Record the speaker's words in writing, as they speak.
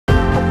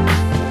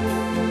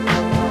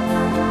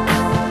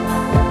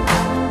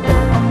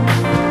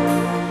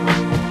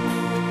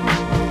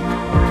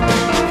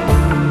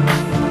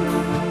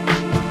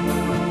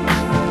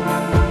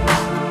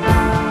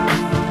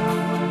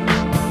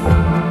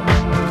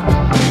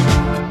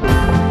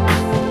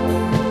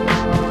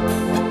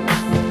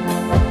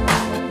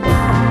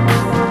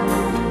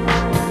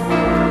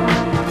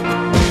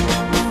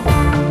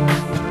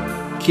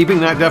keeping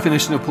that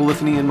definition of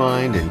polyphony in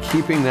mind and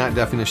keeping that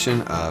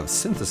definition of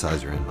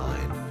synthesizer in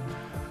mind,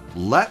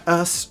 let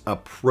us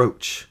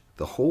approach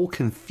the whole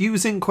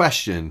confusing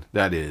question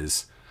that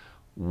is,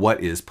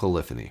 what is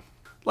polyphony?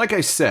 Like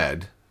I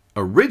said,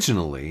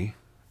 originally,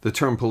 the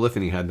term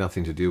polyphony had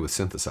nothing to do with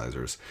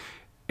synthesizers.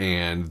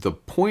 And the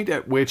point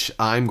at which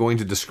I'm going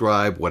to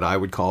describe what I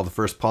would call the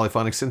first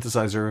polyphonic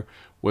synthesizer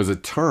was a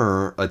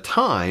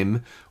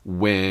time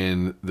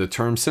when the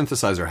term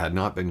synthesizer had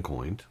not been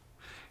coined,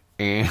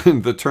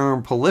 and the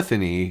term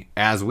polyphony,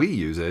 as we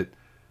use it,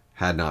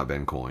 had not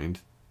been coined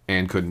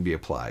and couldn't be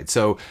applied.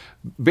 So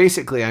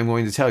basically, I'm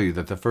going to tell you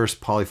that the first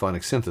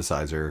polyphonic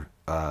synthesizer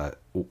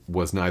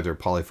was neither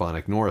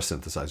polyphonic nor a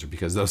synthesizer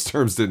because those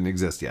terms didn't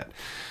exist yet.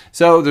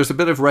 So there's a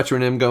bit of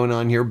retronym going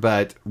on here,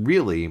 but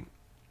really,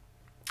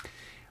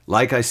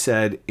 like I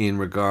said, in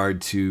regard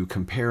to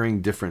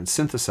comparing different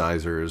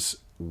synthesizers,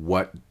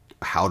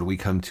 how do we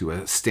come to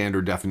a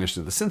standard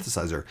definition of the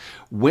synthesizer?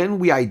 When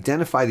we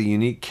identify the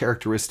unique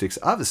characteristics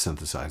of a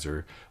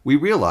synthesizer, we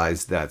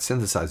realize that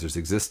synthesizers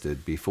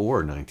existed before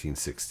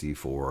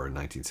 1964 or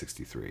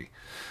 1963.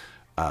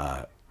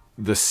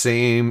 The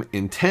same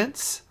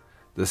intents,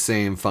 the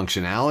same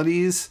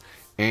functionalities,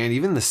 and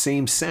even the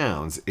same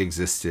sounds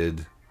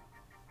existed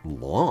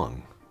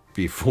long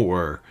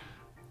before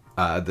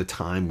the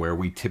time where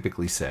we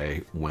typically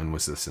say, when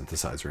was the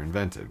synthesizer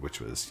invented,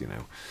 which was,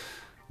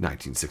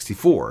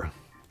 1964.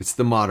 It's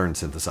the modern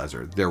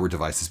synthesizer. There were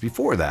devices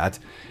before that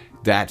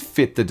that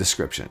fit the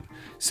description.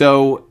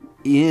 So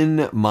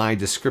in my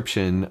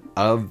description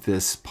of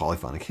this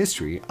polyphonic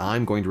history,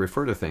 I'm going to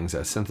refer to things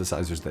as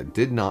synthesizers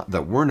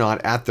that were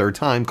not at their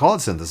time called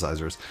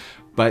synthesizers,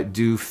 but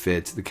do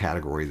fit the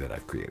category that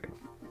I've created.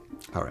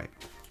 All right.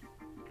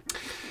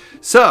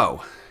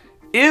 So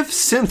if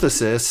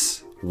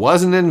synthesis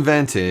wasn't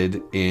invented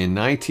in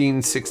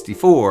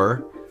 1964,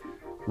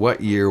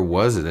 what year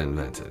was it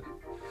invented?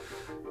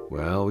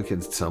 Well, we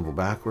could stumble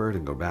backward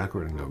and go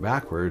backward and go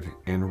backward.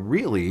 And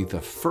really, the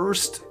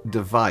first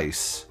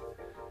device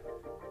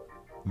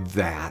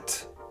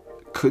that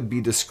could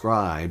be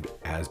described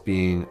as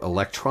being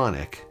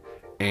electronic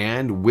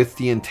and with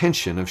the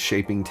intention of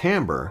shaping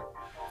timbre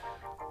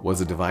was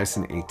a device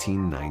in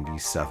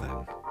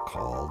 1897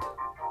 called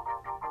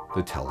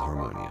the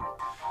Telharmonium.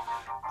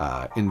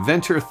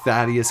 Inventor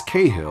Thaddeus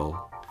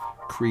Cahill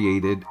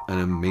created an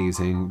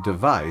amazing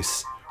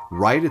device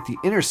right at the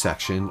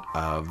intersection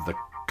of the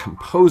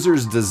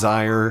composer's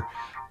desire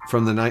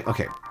from the night.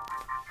 Okay.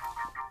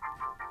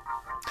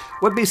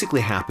 What basically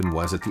happened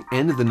was at the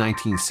end of the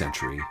 19th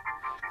century,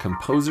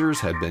 composers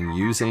had been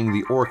using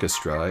the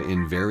orchestra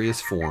in various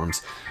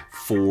forms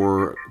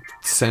for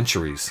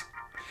centuries.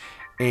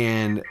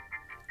 And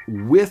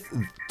with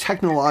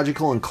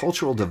technological and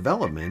cultural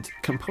development,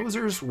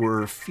 composers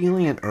were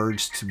feeling an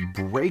urge to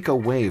break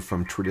away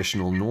from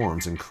traditional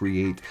norms and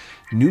create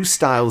new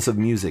styles of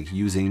music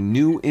using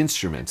new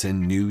instruments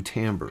and new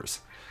timbres.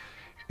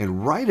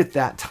 And right at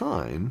that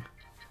time,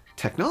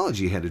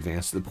 technology had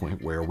advanced to the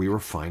point where we were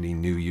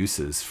finding new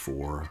uses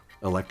for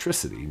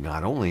electricity.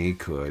 Not only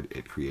could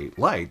it create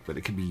light, but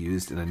it could be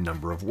used in a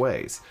number of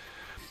ways.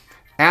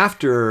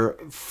 After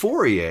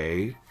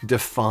Fourier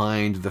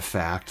defined the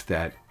fact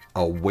that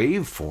a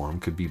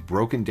waveform could be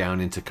broken down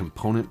into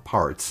component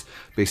parts,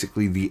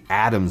 basically the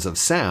atoms of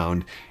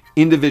sound,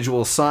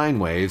 individual sine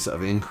waves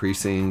of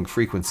increasing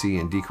frequency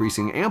and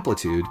decreasing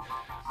amplitude.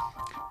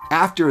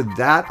 After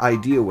that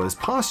idea was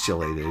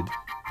postulated,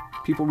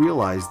 people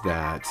realized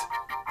that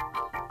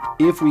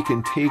if we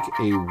can take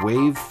a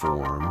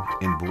waveform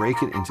and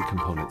break it into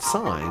component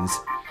sines,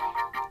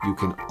 you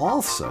can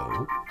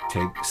also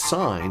take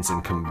sines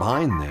and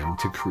combine them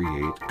to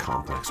create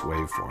complex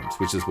waveforms,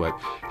 which is what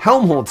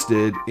Helmholtz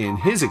did in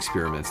his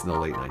experiments in the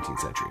late 19th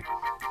century.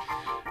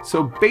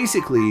 So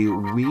basically,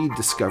 we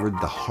discovered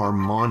the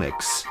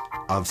harmonics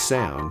of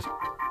sound,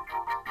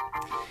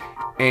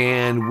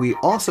 and we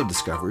also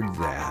discovered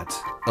that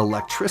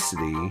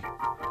electricity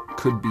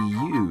could be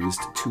used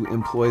to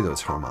employ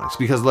those harmonics.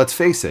 Because let's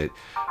face it,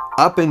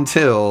 up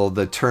until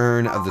the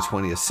turn of the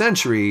 20th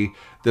century,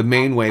 the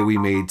main way we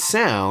made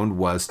sound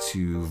was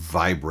to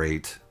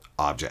vibrate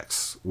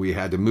objects. We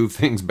had to move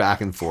things back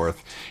and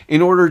forth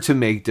in order to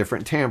make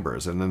different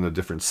timbres, and then the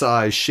different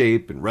size,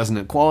 shape, and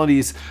resonant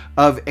qualities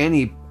of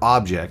any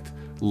object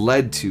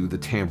led to the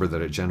timbre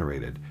that it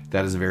generated.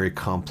 That is a very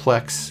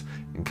complex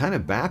and kind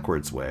of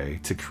backwards way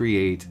to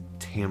create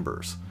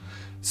timbres.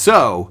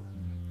 So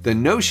the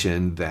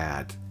notion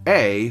that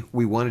A,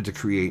 we wanted to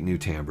create new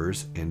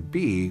timbres, and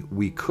B,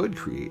 we could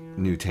create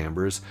new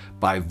timbres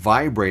by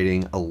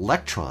vibrating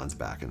electrons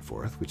back and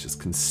forth, which is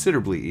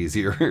considerably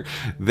easier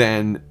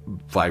than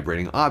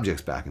vibrating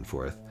objects back and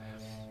forth.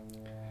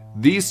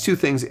 These two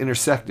things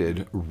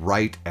intersected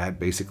right at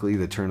basically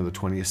the turn of the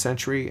 20th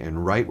century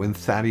and right when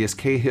Thaddeus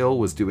Cahill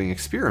was doing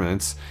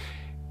experiments,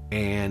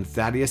 and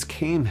Thaddeus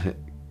Cahill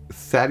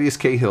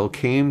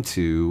came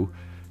to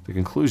the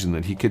conclusion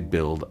that he could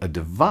build a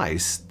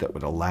device that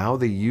would allow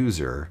the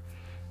user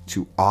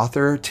to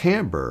author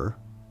timbre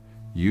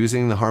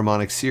using the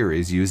harmonic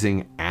series,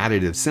 using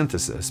additive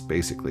synthesis,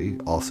 basically,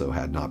 also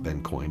had not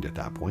been coined at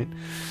that point.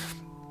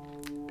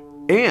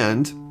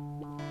 And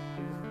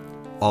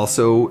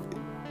also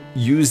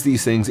use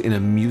these things in a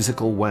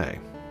musical way.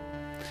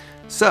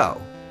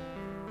 So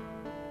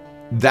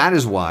that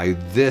is why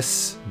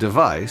this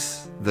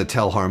device, the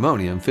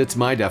Telharmonium, fits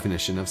my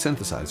definition of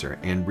synthesizer.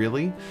 And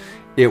really,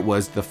 it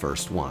was the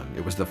first one.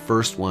 It was the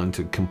first one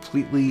to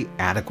completely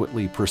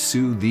adequately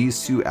pursue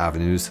these two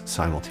avenues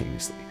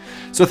simultaneously.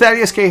 So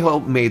Thaddeus Cahill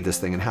made this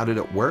thing, and how did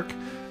it work?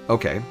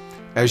 Okay,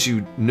 as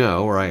you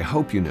know, or I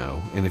hope you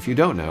know, and if you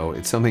don't know,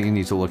 it's something you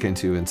need to look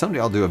into, and someday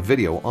I'll do a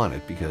video on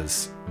it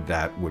because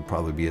that would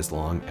probably be as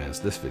long as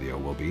this video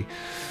will be.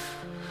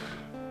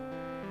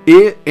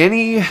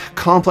 Any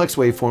complex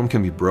waveform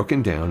can be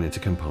broken down into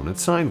component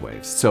sine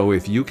waves. So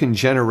if you can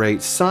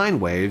generate sine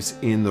waves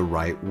in the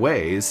right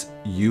ways,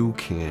 you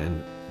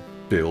can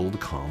build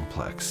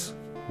complex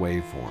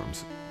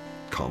waveforms,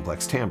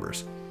 complex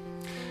timbres.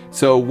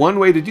 So one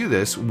way to do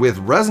this with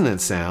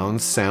resonant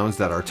sounds, sounds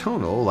that are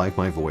tonal, like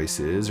my voice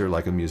is or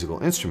like a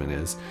musical instrument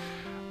is,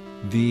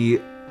 the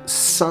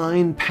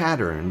sine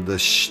pattern,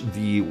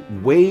 the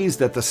ways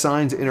that the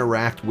sines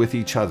interact with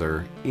each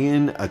other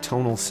in a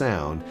tonal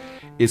sound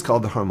is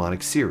called the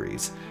harmonic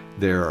series.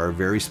 There are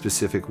very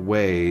specific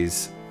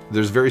ways,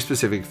 there's very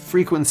specific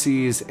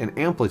frequencies and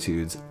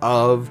amplitudes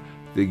of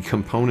the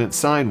component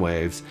sine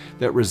waves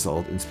that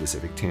result in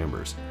specific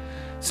timbres.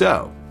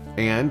 So,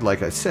 and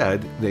like I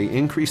said, they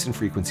increase in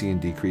frequency and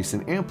decrease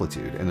in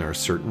amplitude, and there are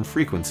certain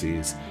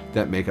frequencies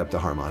that make up the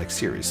harmonic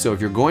series. So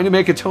if you're going to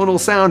make a tonal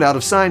sound out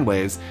of sine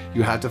waves,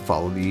 you have to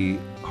follow the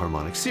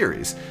harmonic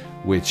series,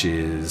 which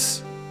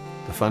is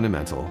the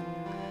fundamental,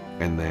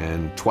 and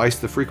then twice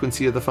the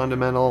frequency of the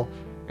fundamental,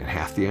 and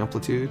half the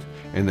amplitude,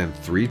 and then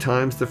 3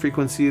 times the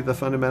frequency of the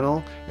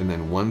fundamental, and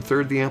then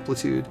 1/3 the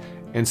amplitude,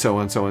 and so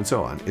on, so on,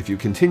 so on. If you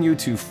continue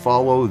to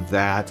follow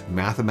that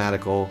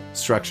mathematical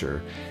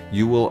structure,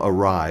 you will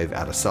arrive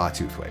at a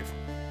sawtooth wave.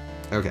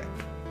 Okay.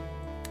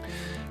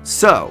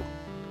 So,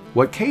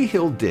 what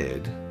Cahill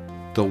did,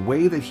 the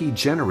way that he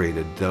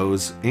generated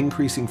those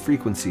increasing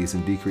frequencies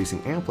and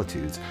decreasing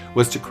amplitudes,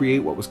 was to create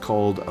what was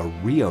called a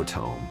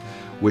rheotome,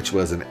 which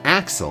was an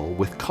axle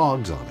with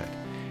cogs on it.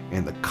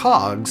 And the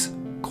cogs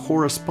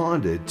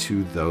corresponded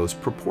to those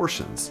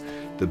proportions.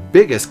 The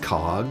biggest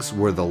cogs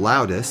were the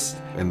loudest,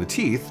 and the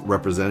teeth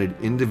represented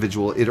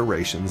individual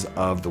iterations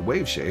of the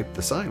wave shape,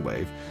 the sine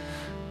wave.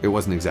 It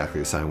wasn't exactly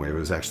a sine wave, it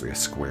was actually a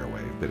square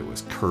wave, but it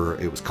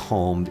was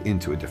calmed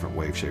into a different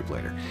wave shape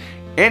later.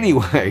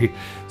 Anyway,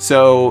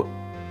 so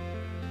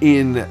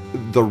in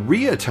the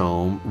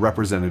rheotome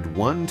represented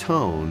one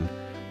tone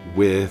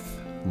with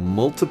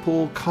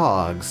multiple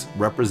cogs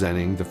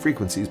representing the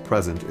frequencies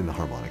present in the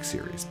harmonic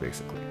series,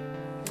 basically.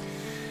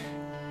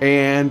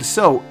 And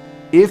so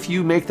if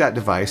you make that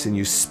device and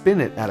you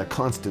spin it at a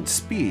constant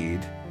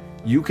speed,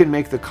 you can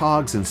make the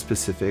cogs in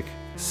specific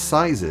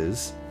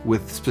sizes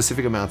with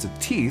specific amounts of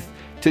teeth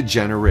to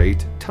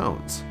generate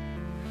tones.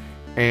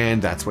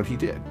 And that's what he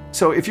did.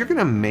 So if you're going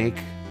to make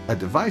a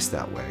device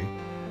that way,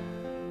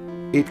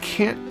 it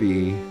can't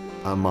be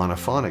a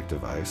monophonic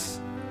device.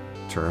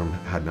 Term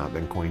had not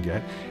been coined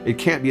yet. It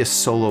can't be a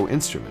solo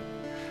instrument,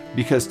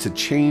 because to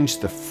change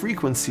the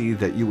frequency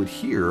that you would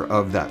hear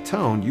of that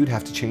tone, you'd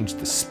have to change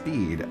the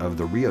speed of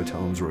the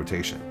rheotome's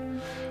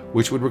rotation,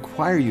 which would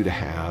require you to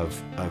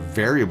have a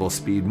variable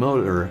speed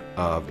motor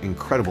of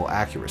incredible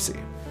accuracy,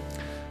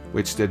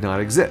 which did not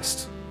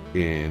exist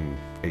in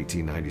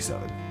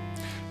 1897.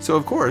 So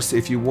of course,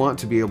 if you want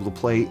to be able to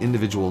play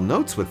individual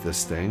notes with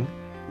this thing,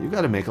 you've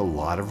got to make a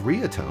lot of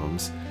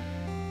rheotomes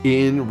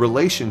in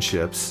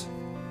relationships,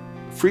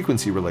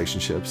 frequency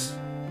relationships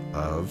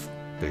of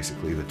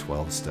basically the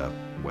 12-step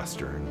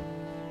Western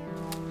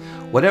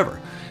whatever.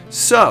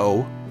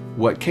 So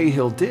what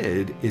Cahill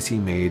did is he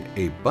made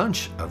a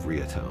bunch of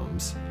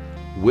rheotomes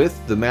with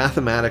the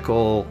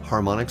mathematical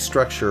harmonic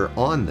structure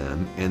on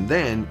them, and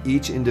then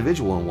each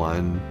individual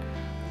one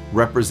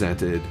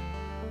represented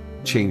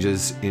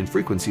changes in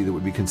frequency that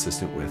would be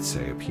consistent with,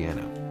 say, a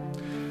piano.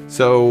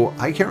 So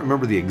I can't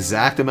remember the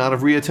exact amount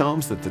of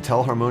rheotomes that the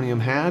Telharmonium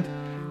had,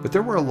 but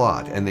there were a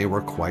lot, and they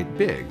were quite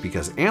big,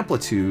 because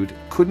amplitude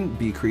couldn't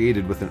be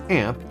created with an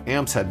amp.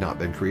 Amps had not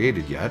been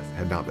created yet,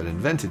 had not been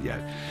invented yet.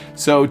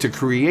 So to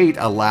create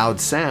a loud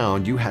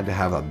sound, you had to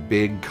have a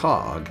big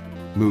cog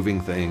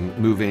moving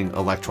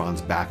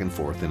electrons back and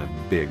forth in a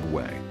big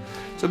way.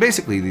 So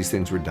basically these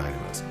things were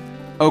dynamos.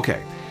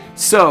 Okay,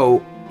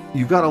 so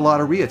you've got a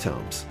lot of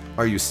rheotomes.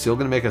 Are you still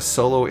going to make a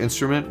solo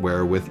instrument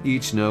where with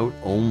each note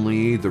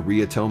only the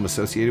rheotome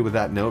associated with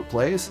that note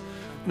plays?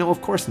 No, of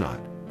course not.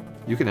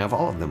 You can have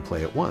all of them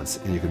play at once,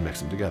 and you can mix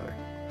them together.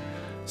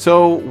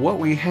 So what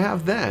we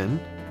have then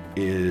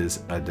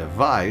is a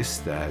device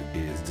that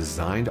is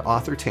designed to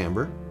author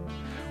timbre.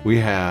 We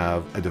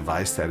have a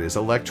device that is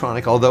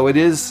electronic, although it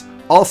is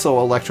also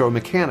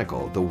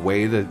electromechanical. The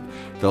way that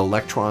the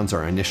electrons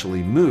are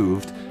initially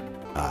moved,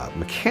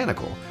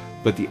 mechanical,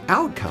 but the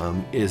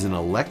outcome is an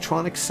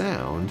electronic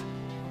sound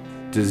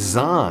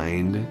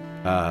designed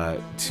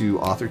to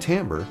author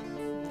timbre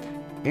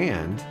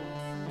and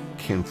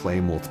can play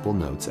multiple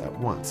notes at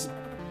once.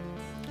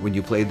 When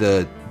you play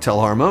the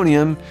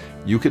Telharmonium,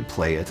 you could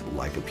play it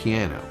like a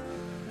piano.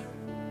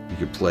 You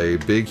could play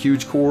big,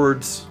 huge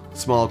chords,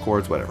 small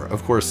chords, whatever.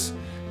 Of course,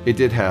 it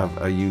did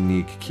have a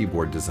unique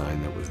keyboard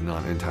design that was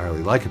not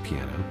entirely like a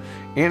piano,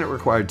 and it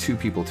required two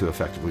people to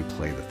effectively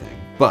play the thing.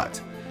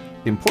 But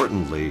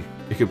importantly,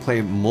 it could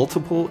play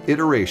multiple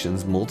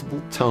iterations,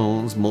 multiple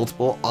tones,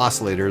 multiple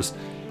oscillators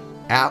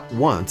at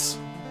once,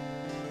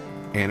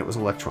 and it was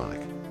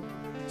electronic.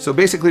 So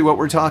basically what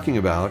we're talking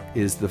about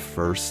is the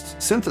first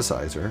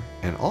synthesizer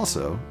and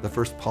also the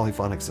first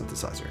polyphonic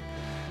synthesizer.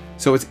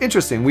 So it's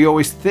interesting, we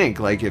always think,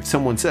 like, if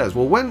someone says,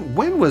 well,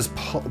 when was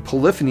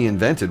polyphony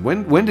invented?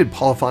 When did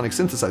polyphonic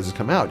synthesizers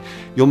come out?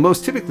 You'll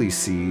most typically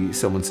see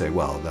someone say,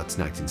 well, that's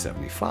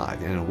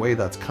 1975. And in a way,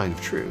 that's kind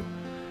of true.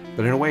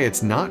 But in a way,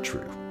 it's not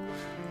true.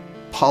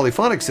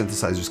 Polyphonic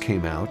synthesizers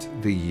came out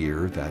the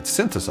year that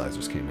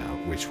synthesizers came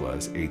out, which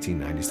was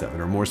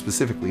 1897, or more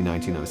specifically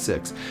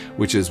 1906,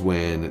 which is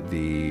when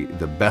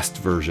the best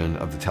version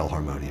of the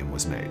Telharmonium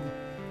was made.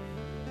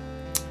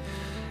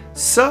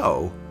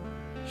 So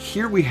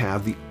here we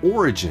have the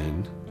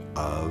origin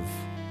of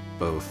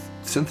both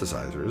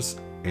synthesizers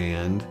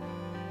and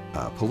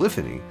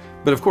polyphony.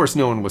 But of course,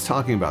 no one was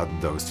talking about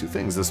those two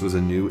things. This was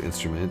a new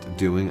instrument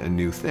doing a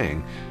new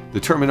thing. The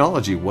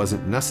terminology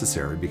wasn't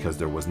necessary because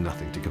there was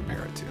nothing to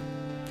compare it to.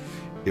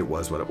 It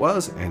was what it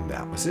was, and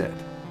that was it.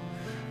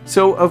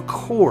 So, of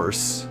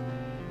course,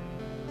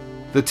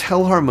 the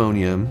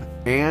Telharmonium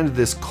and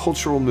this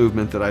cultural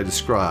movement that I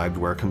described,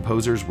 where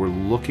composers were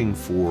looking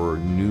for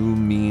new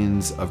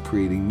means of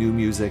creating new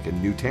music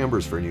and new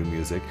timbres for new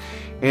music,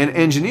 and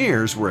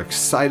engineers were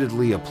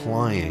excitedly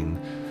applying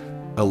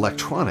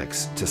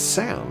electronics to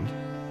sound,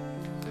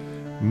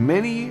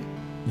 many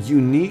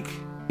unique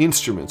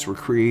instruments were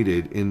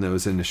created in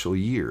those initial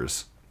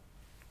years.